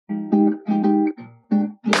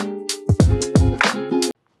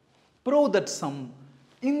that sum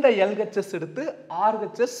இந்த LHS எடுத்து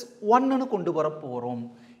RHS 1 னு கொண்டு வர போறோம்.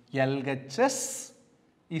 LHS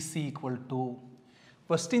is equal to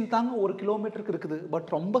question தாங்க 1 கிலோமீட்டருக்கு இருக்குது பட்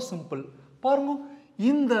ரொம்ப சிம்பிள். பாருங்க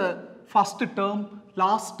இந்த ஃபர்ஸ்ட் டேர்ம்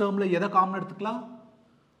லாஸ்ட் டேர்ம்ல எதை காமன் எடுத்துக்கலாம்?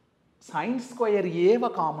 sin square a why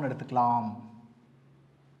common எடுத்துக்கலாம்.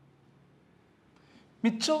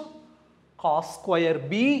 மிச்சம் cos square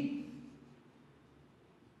b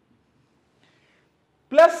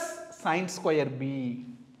plus sin square b.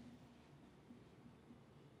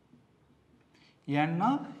 ஏன்னா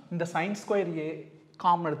இந்த sin ஸ்கொயர் a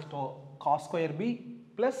காமன் எடுத்துட்டோம். cos square b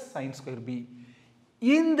plus sin square b.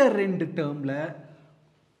 இந்த ரெண்டு டேர்ம்ல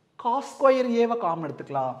cos square a why common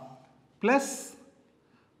எடுத்துக்கலாம். plus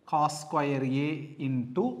cos square a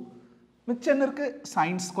into மிச்சம் என்ன இருக்கு?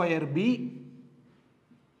 sin square b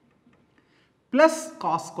plus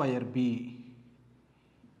cos square b.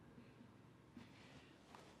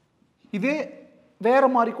 இதே வேற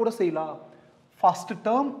மாதிரி கூட செய்யலாம். First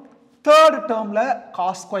term third டேர்ம்ல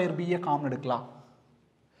cos square b common எடுக்கலாம்.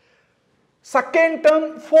 Second term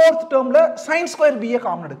fourth டேர்ம்ல sin square b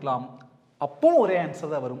common எடுக்கலாம். அப்போ ஒரே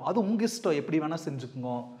ஆன்சர் தான் வரும். அது உங்க இஷ்டம், எப்படி வேணா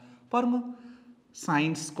செஞ்சுக்கோங்க. பாருங்க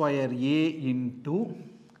sin ஸ்கொயர் a into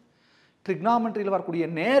ட்ரிகனாமெட்ரியில் வரக்கூடிய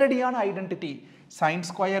நேரடியான identity sin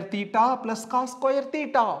square theta plus cos square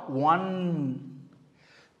theta 1.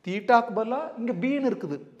 தீட்டாக்கு பதிலாக இங்க b ன்னு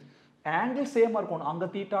இருக்குது. ஆங்கிள் சேமா இருக்கும். அங்க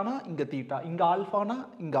தீட்டானா இங்க தீட்டா, இங்க ஆல்ஃபானா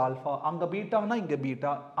இங்க ஆல்ஃபா, அங்க பீட்டானா இங்க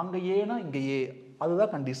பீட்டா, அங்க ஏனா இங்க ஏ.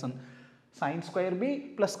 அதுதான் condition. sin square b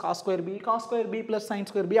plus cos square b, cos square b plus sin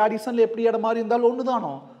square b அடிஷன்ல எப்படி இட மாதிரி இருந்தாலும்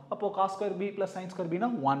ஒண்ணுதானோ. அப்போ cos square b plus sin square b னா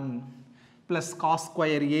 1 plus cos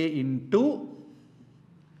square a into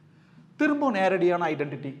திரும்ப நேரடியான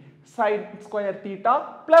identity sin square theta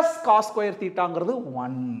plus cos square தீட்டாங்கிறது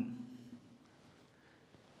 1.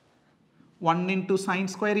 1 into sin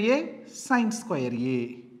square a, sin square a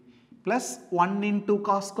plus 1 into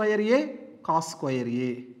cos square a, cos square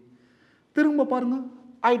a. திரும்ப பாருங்க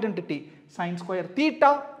identity sin square theta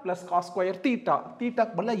plus cos square theta. theta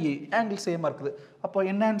பதிலா a, angle சேமா இருக்குது. அப்போ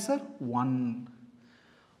என்ன answer? 1.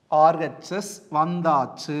 RHS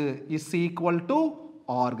வந்தாச்சு is equal to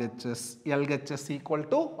RHS. LHS equal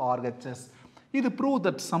to RHS. இது prove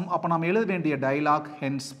that sum. அப்போ நாம் எழுத வேண்டிய dialogue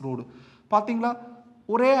hence proved. பாத்தீங்களா?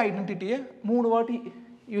 ஒரே ஐடென்டிட்டியை 3 வாட்டி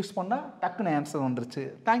யூஸ் பண்ணா டக்குன்னு ஆன்சர் வந்துருச்சு.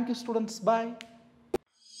 தேங்க்யூ ஸ்டூடெண்ட்ஸ், பாய்.